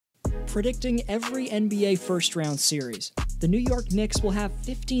predicting every NBA first-round series. The New York Knicks will have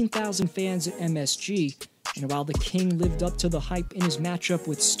 15,000 fans at MSG, and while the King lived up to the hype in his matchup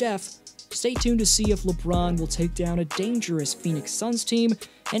with Steph, stay tuned to see if LeBron will take down a dangerous Phoenix Suns team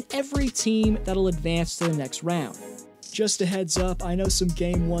and every team that'll advance to the next round. Just a heads up, I know some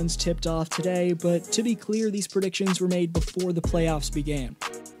Game 1s tipped off today, but to be clear, these predictions were made before the playoffs began.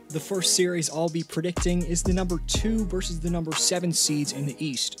 The first series I'll be predicting is the number 2 versus the number 7 seeds in the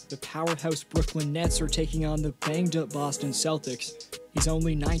East. The powerhouse Brooklyn Nets are taking on the banged-up Boston Celtics. He's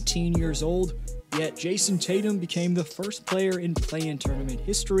only 19 years old, yet Jason Tatum became the first player in play-in tournament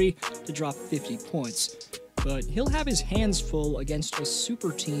history to drop 50 points. But he'll have his hands full against a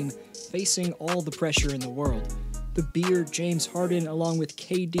super team facing all the pressure in the world. The Beard, James Harden, along with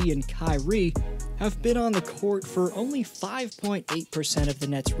KD and Kyrie, have been on the court for only 5.8% of the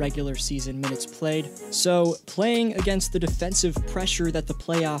Nets' regular season minutes played, so playing against the defensive pressure that the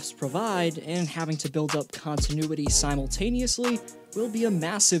playoffs provide and having to build up continuity simultaneously will be a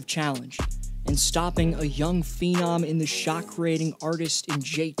massive challenge. And stopping a young phenom in the shot-creating artist in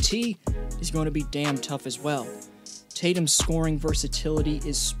JT is going to be damn tough as well. Tatum's scoring versatility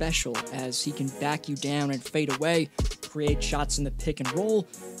is special, as he can back you down and fade away, create shots in the pick and roll,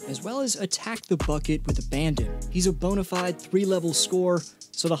 as well as attack the bucket with abandon. He's a bona fide 3-level scorer,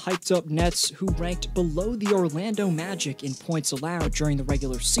 so the hyped-up Nets, who ranked below the Orlando Magic in points allowed during the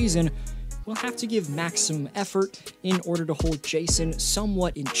regular season, will have to give maximum effort in order to hold Jason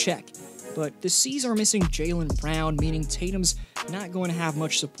somewhat in check. But the C's are missing Jaylen Brown, meaning Tatum's not going to have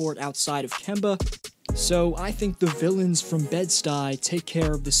much support outside of Kemba, so I think the villains from Bed-Stuy take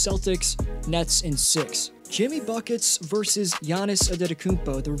care of the Celtics, Nets in 6. Jimmy Buckets versus Giannis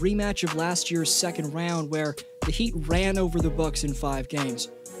Antetokounmpo, the rematch of last year's second round where the Heat ran over the Bucks in 5 games.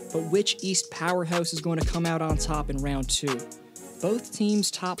 But which East powerhouse is going to come out on top in round 2? Both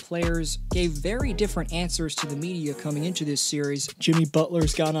teams' top players gave very different answers to the media coming into this series. Jimmy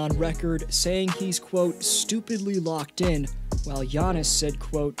Butler's gone on record saying he's, quote, stupidly locked in, while Giannis said,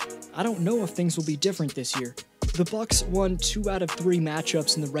 quote, I don't know if things will be different this year. The Bucks won 2 out of 3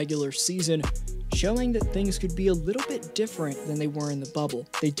 matchups in the regular season, showing that things could be a little bit different than they were in the bubble.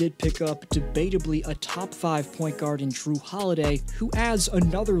 They did pick up debatably a top 5 point guard in Jrue Holiday, who adds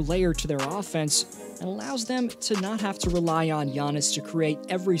another layer to their offense and allows them to not have to rely on Giannis to create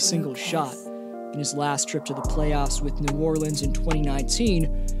every single shot. In his last trip to the playoffs with New Orleans in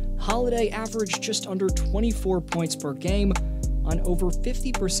 2019, Holiday averaged just under 24 points per game on over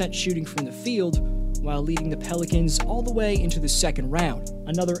 50% shooting from the field, while leading the Pelicans all the way into the second round.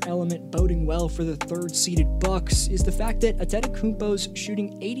 Another element boding well for the third-seeded Bucks is the fact that Antetokounmpo's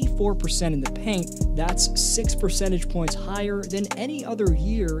shooting 84% in the paint. That's 6 percentage points higher than any other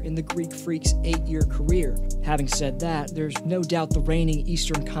year in the Greek Freak's 8-year career. Having said that, there's no doubt the reigning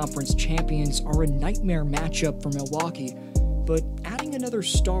Eastern Conference champions are a nightmare matchup for Milwaukee, but adding another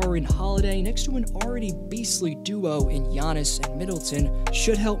star in Holiday next to an already beastly duo in Giannis and Middleton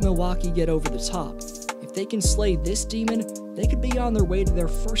should help Milwaukee get over the top. If they can slay this demon, they could be on their way to their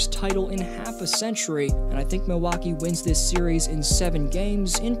first title in half a century, and I think Milwaukee wins this series in 7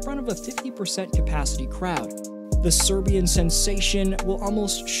 games in front of a 50% capacity crowd. The Serbian sensation will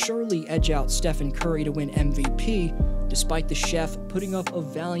almost surely edge out Stephen Curry to win MVP, despite the chef putting up a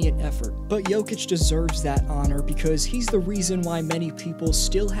valiant effort. But Jokic deserves that honor because he's the reason why many people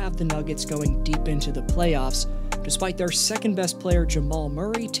still have the Nuggets going deep into the playoffs, despite their second-best player Jamal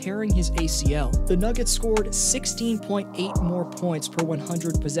Murray tearing his ACL. The Nuggets scored 16.8 more points per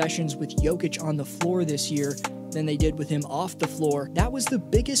 100 possessions with Jokic on the floor this year than they did with him off the floor. That was the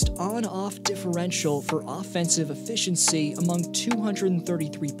biggest on-off differential for offensive efficiency among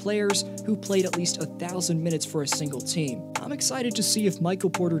 233 players who played at least 1,000 minutes for a single team. I'm excited to see if Michael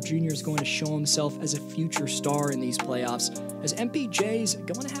Porter Jr. is going to show himself as a future star in these playoffs, as MPJ's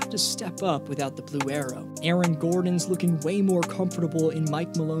going to have to step up without the blue arrow. Aaron Gordon's looking way more comfortable in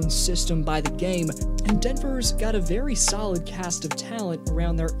Mike Malone's system by the game, and Denver's got a very solid cast of talent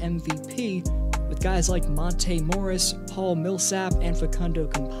around their MVP, with guys like Monte Morris, Paul Millsap, and Facundo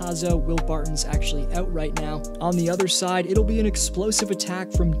Campazzo. Will Barton's actually out right now. On the other side, it'll be an explosive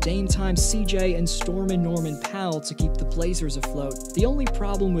attack from Dame Time CJ and Stormin' Norman Powell to keep the Blazers afloat. The only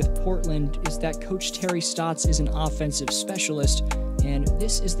problem with Portland is that Coach Terry Stotts is an offensive specialist, and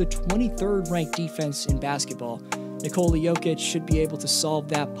this is the 23rd ranked defense in basketball. Nikola Jokic should be able to solve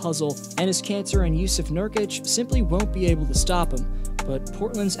that puzzle, Enes Kanter and Jusuf Nurkic simply won't be able to stop him. But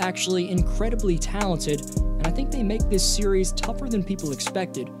Portland's actually incredibly talented, and I think they make this series tougher than people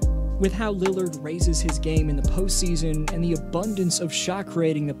expected. With how Lillard raises his game in the postseason and the abundance of shot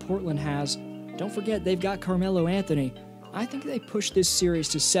creating that Portland has, don't forget they've got Carmelo Anthony. I think they push this series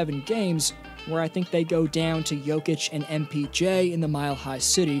to 7 games, where I think they go down to Jokic and MPJ in the Mile High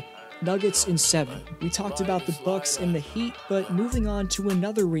City, Nuggets in 7. We talked about the Bucks and the Heat, but moving on to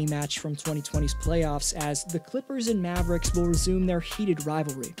another rematch from 2020's playoffs, as the Clippers and Mavericks will resume their heated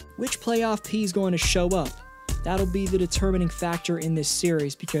rivalry. Which playoff P is going to show up? That'll be the determining factor in this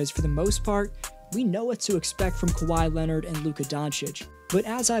series, because for the most part, we know what to expect from Kawhi Leonard and Luka Doncic. But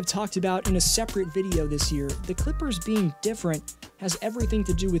as I've talked about in a separate video this year, the Clippers being different has everything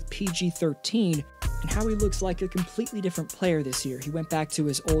to do with PG-13 and how he looks like a completely different player this year. He went back to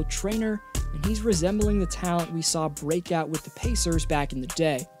his old trainer, and he's resembling the talent we saw break out with the Pacers back in the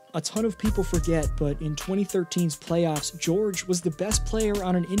day. A ton of people forget, but in 2013's playoffs, George was the best player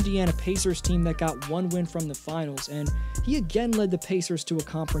on an Indiana Pacers team that got 1 win from the finals, and he again led the Pacers to a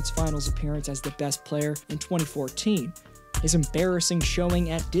conference finals appearance as the best player in 2014. His embarrassing showing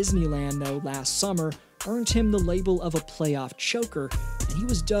at Disneyland, though, last summer earned him the label of a playoff choker, and he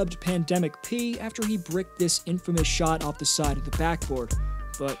was dubbed Pandemic P after he bricked this infamous shot off the side of the backboard.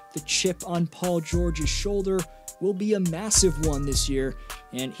 But the chip on Paul George's shoulder will be a massive one this year,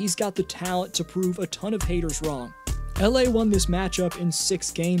 and he's got the talent to prove a ton of haters wrong. LA won this matchup in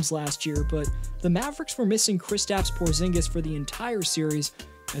 6 games last year, but the Mavericks were missing Kristaps Porzingis for the entire series,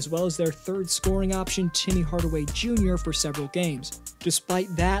 as well as their third scoring option, Timmy Hardaway Jr., for several games.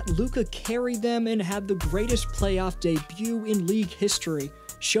 Despite that, Luka carried them and had the greatest playoff debut in league history,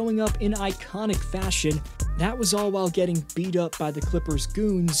 showing up in iconic fashion. That was all while getting beat up by the Clippers'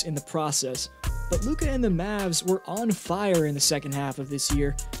 goons in the process. But Luka and the Mavs were on fire in the second half of this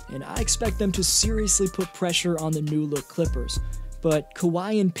year, and I expect them to seriously put pressure on the new-look Clippers. But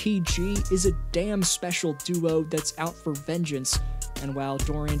Kawhi and PG is a damn special duo that's out for vengeance, and while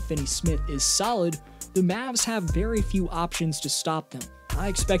Dorian Finney-Smith is solid, the Mavs have very few options to stop them. I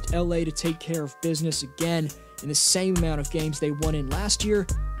expect LA to take care of business again in the same amount of games they won in last year,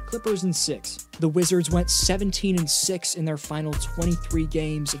 Clippers in 6. The Wizards went 17-6 in their final 23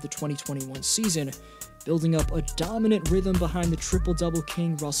 games of the 2021 season, building up a dominant rhythm behind the triple-double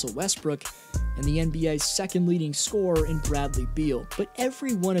king Russell Westbrook and the NBA's second leading scorer in Bradley Beal. But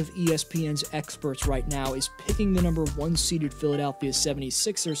every one of ESPN's experts right now is picking the number 1 seeded Philadelphia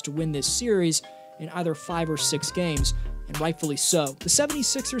 76ers to win this series in either 5 or 6 games, and rightfully so. The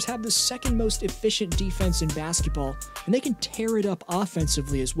 76ers have the second most efficient defense in basketball, and they can tear it up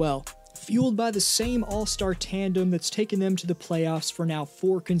offensively as well. Fueled by the same all-star tandem that's taken them to the playoffs for now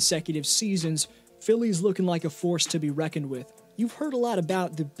 4 consecutive seasons, Philly's looking like a force to be reckoned with. You've heard a lot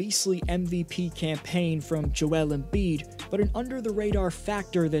about the beastly MVP campaign from Joel Embiid, but an under-the-radar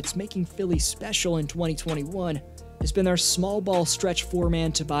factor that's making Philly special in 2021 has been their small ball stretch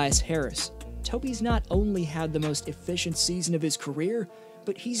 4-man Tobias Harris. Toby's not only had the most efficient season of his career,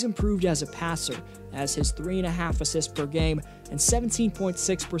 but he's improved as a passer, as his 3.5 assists per game and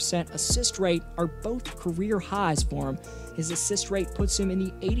 17.6% assist rate are both career highs for him. His assist rate puts him in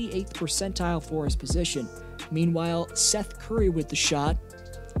the 88th percentile for his position. Meanwhile, Seth Curry with the shot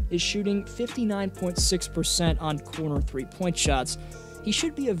is shooting 59.6% on corner 3-point shots. He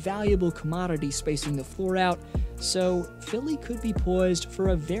should be a valuable commodity spacing the floor out, so Philly could be poised for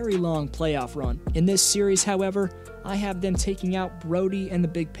a very long playoff run. In this series, however, I have them taking out Brody and the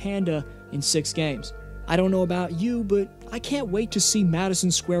Big Panda in 6 games. I don't know about you, but I can't wait to see Madison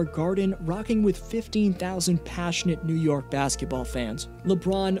Square Garden rocking with 15,000 passionate New York basketball fans.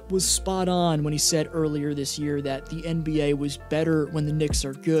 LeBron was spot on when he said earlier this year that the NBA was better when the Knicks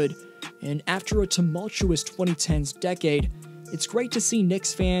are good, and after a tumultuous 2010s decade, it's great to see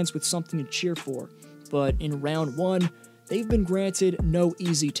Knicks fans with something to cheer for, but in round 1, they've been granted no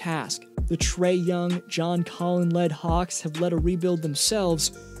easy task. The Trae Young, John Collin-led Hawks have led a rebuild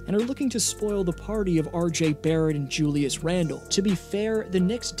themselves and are looking to spoil the party of RJ Barrett and Julius Randle. To be fair, the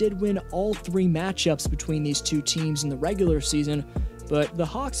Knicks did win all 3 matchups between these two teams in the regular season, but the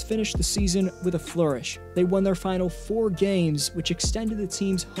Hawks finished the season with a flourish. They won their final 4 games, which extended the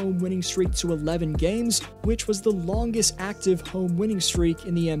team's home winning streak to 11 games, which was the longest active home winning streak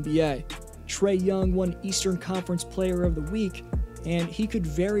in the NBA. Trae Young won Eastern Conference Player of the Week, and he could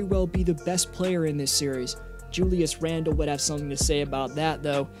very well be the best player in this series. Julius Randle would have something to say about that,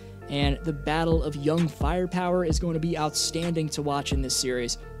 though, and the battle of young firepower is going to be outstanding to watch in this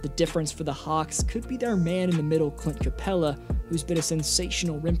series. The difference for the Hawks could be their man in the middle, Clint Capella, who's been a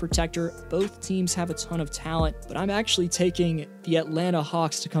sensational rim protector. Both teams have a ton of talent, but I'm actually taking the Atlanta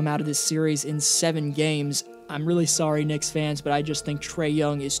Hawks to come out of this series in 7 games. I'm really sorry, Knicks fans, but I just think Trae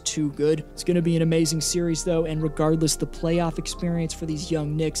Young is too good. It's going to be an amazing series, though, and regardless, the playoff experience for these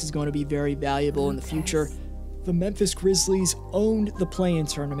young Knicks is going to be very valuable in the future. The Memphis Grizzlies owned the play-in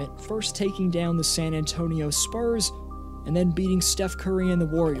tournament, first taking down the San Antonio Spurs, and then beating Steph Curry and the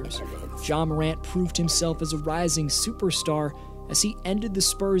Warriors. Ja Morant proved himself as a rising superstar as he ended the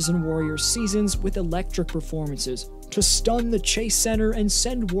Spurs and Warriors seasons with electric performances. To stun the Chase Center and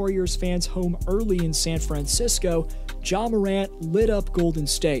send Warriors fans home early in San Francisco, Ja Morant lit up Golden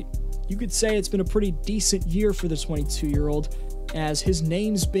State. You could say it's been a pretty decent year for the 22-year-old, as his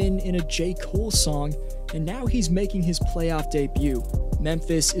name's been in a J. Cole song, and now he's making his playoff debut.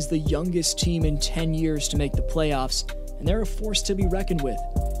 Memphis is the youngest team in 10 years to make the playoffs, and they're a force to be reckoned with.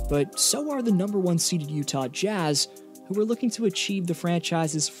 But so are the #1 seeded Utah Jazz, who are looking to achieve the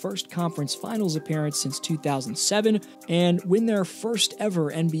franchise's first conference finals appearance since 2007 and win their first ever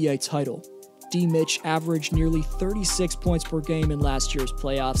NBA title. D. Mitch averaged nearly 36 points per game in last year's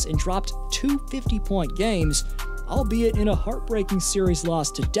playoffs and dropped 2 50-point games, albeit in a heartbreaking series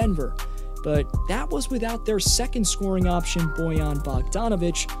loss to Denver. But that was without their second scoring option, Bojan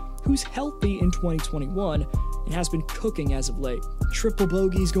Bogdanovic, who's healthy in 2021 and has been cooking as of late. Triple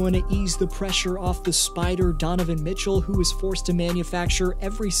bogey's going to ease the pressure off the spider Donovan Mitchell, who was forced to manufacture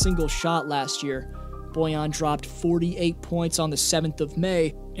every single shot last year. Bojan dropped 48 points on the 7th of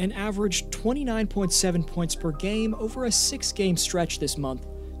May and averaged 29.7 points per game over a 6-game stretch this month.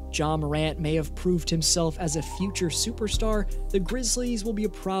 Ja Morant may have proved himself as a future superstar. The Grizzlies will be a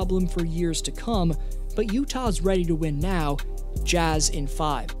problem for years to come, but Utah's ready to win now. Jazz in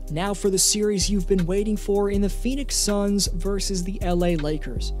 5. Now for the series you've been waiting for in the Phoenix Suns versus the LA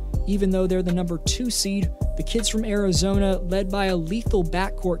Lakers. Even though they're the #2 seed, the kids from Arizona, led by a lethal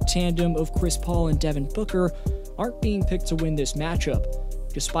backcourt tandem of Chris Paul and Devin Booker, aren't being picked to win this matchup.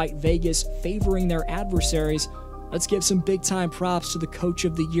 Despite Vegas favoring their adversaries, let's give some big-time props to the Coach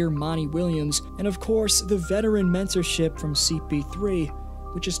of the Year, Monty Williams, and of course, the veteran mentorship from CP3,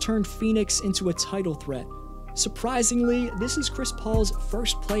 which has turned Phoenix into a title threat. Surprisingly, this is Chris Paul's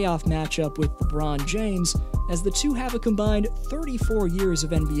first playoff matchup with LeBron James, as the two have a combined 34 years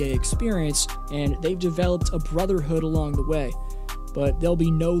of NBA experience, and they've developed a brotherhood along the way. But there'll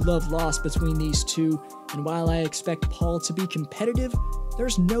be no love lost between these two, and while I expect Paul to be competitive,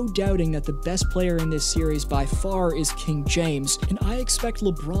 there's no doubting that the best player in this series by far is King James, and I expect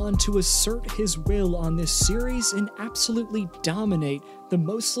LeBron to assert his will on this series and absolutely dominate the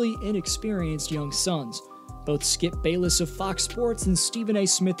mostly inexperienced young Suns. Both Skip Bayless of Fox Sports and Stephen A.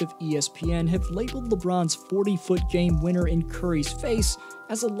 Smith of ESPN have labeled LeBron's 40-foot game winner in Curry's face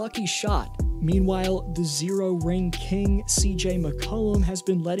as a lucky shot. Meanwhile, the zero-ring king CJ McCollum has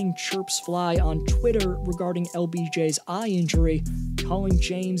been letting chirps fly on Twitter regarding LBJ's eye injury, calling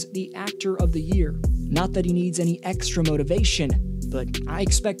James the actor of the year. Not that he needs any extra motivation, but I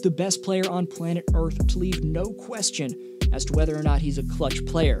expect the best player on planet Earth to leave no question as to whether or not he's a clutch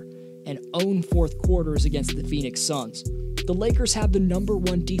player, and own fourth quarters against the Phoenix Suns. The Lakers have the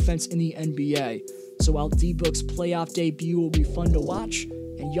 #1 defense in the NBA, so while D-Book's playoff debut will be fun to watch,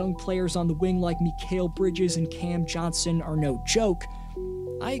 and young players on the wing like Mikal Bridges and Cam Johnson are no joke,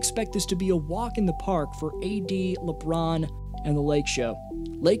 I expect this to be a walk in the park for AD, LeBron, and the Lake Show.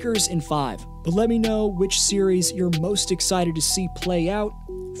 Lakers in 5. But let me know which series you're most excited to see play out.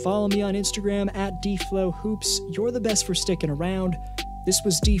 Follow me on Instagram at DFlowHoops. You're the best for sticking around. This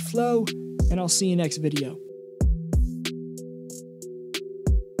was D-Flow, and I'll see you next video.